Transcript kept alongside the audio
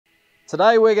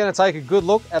Today we're going to take a good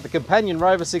look at the companion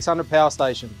Rover 600 power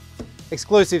station,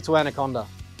 exclusive to Anaconda.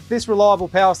 This reliable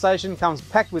power station comes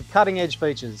packed with cutting-edge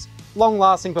features,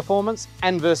 long-lasting performance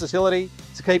and versatility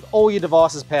to keep all your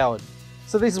devices powered.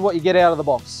 So this is what you get out of the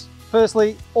box.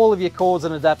 Firstly, all of your cords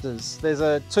and adapters. There's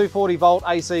a 240 volt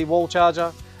AC wall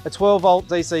charger, a 12 volt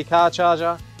DC car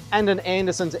charger, and an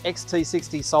Anderson to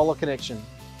XT60 solar connection.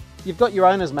 You've got your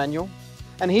owner's manual,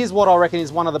 and here's what I reckon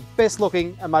is one of the best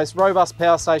looking and most robust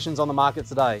power stations on the market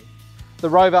today, the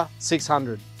Rover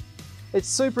 600. It's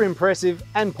super impressive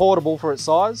and portable for its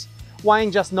size,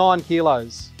 weighing just 9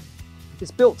 kilos.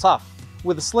 It's built tough,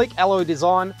 with a sleek alloy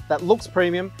design that looks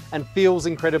premium and feels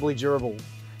incredibly durable.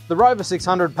 The Rover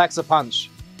 600 packs a punch.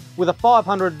 With a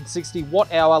 560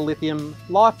 watt-hour lithium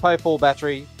LiFePO4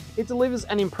 battery, it delivers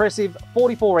an impressive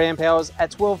 44 amp hours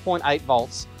at 12.8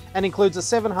 volts and includes a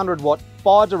 700 watt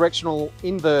bi-directional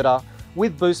inverter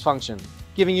with boost function,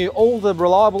 giving you all the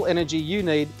reliable energy you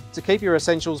need to keep your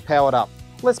essentials powered up.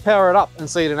 Let's power it up and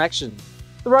see it in action.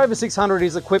 The Rover 600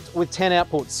 is equipped with 10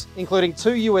 outputs, including 2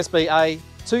 USB-A,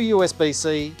 2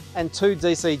 USB-C and 2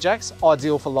 DC jacks,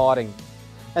 ideal for lighting,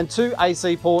 and 2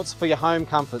 AC ports for your home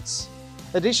comforts.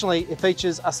 Additionally, it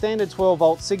features a standard 12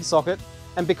 volt SIG socket,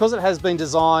 and because it has been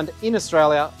designed in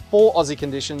Australia for Aussie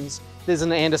conditions, there's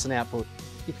an Anderson output.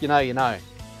 If you know, you know.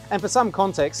 And for some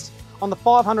context, on the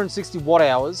 560 watt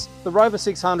hours, the Rover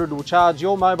 600 will charge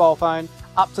your mobile phone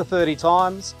up to 30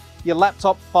 times, your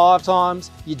laptop 5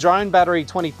 times, your drone battery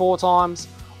 24 times,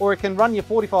 or it can run your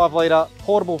 45 litre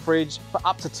portable fridge for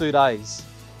up to 2 days.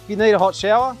 If you need a hot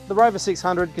shower, the Rover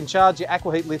 600 can charge your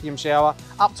AquaHeat lithium shower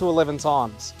up to 11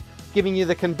 times, giving you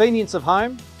the convenience of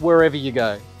home wherever you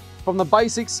go. From the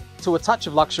basics to a touch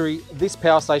of luxury, this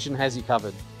power station has you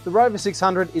covered. The Rover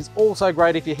 600 is also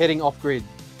great if you're heading off-grid.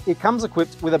 It comes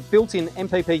equipped with a built-in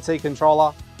MPPT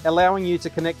controller, allowing you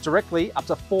to connect directly up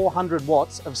to 400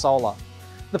 watts of solar.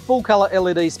 The full-colour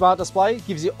LED smart display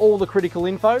gives you all the critical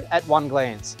info at one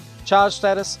glance. Charge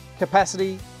status,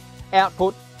 capacity,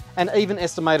 output, and even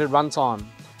estimated runtime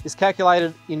is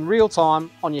calculated in real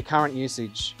time on your current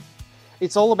usage.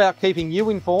 It's all about keeping you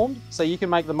informed so you can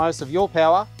make the most of your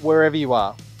power wherever you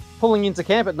are. Pulling into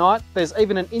camp at night, there's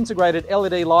even an integrated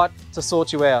LED light to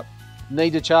sort you out.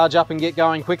 Need to charge up and get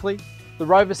going quickly? The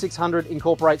Rover 600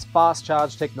 incorporates fast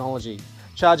charge technology,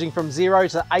 charging from 0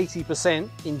 to 80%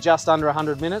 in just under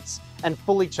 100 minutes and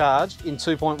fully charged in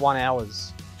 2.1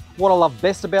 hours. What I love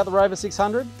best about the Rover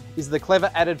 600 is the clever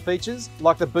added features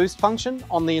like the boost function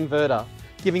on the inverter,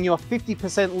 giving you a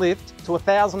 50% lift to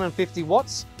 1050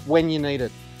 watts when you need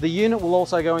it. The unit will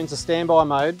also go into standby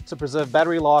mode to preserve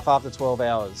battery life after 12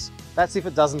 hours. That's if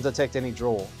it doesn't detect any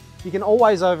draw. You can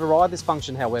always override this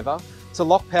function, however, to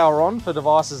lock power on for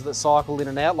devices that cycle in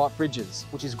and out like fridges,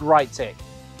 which is great tech.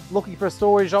 Looking for a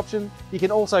storage option? You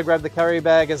can also grab the carry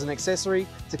bag as an accessory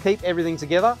to keep everything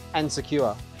together and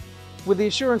secure. With the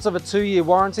assurance of a 2-year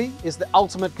warranty, is the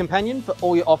ultimate companion for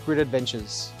all your off-grid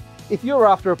adventures. If you're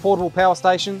after a portable power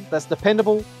station that's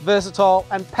dependable, versatile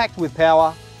and packed with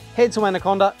power, head to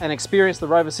Anaconda and experience the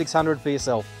Rover 600 for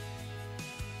yourself.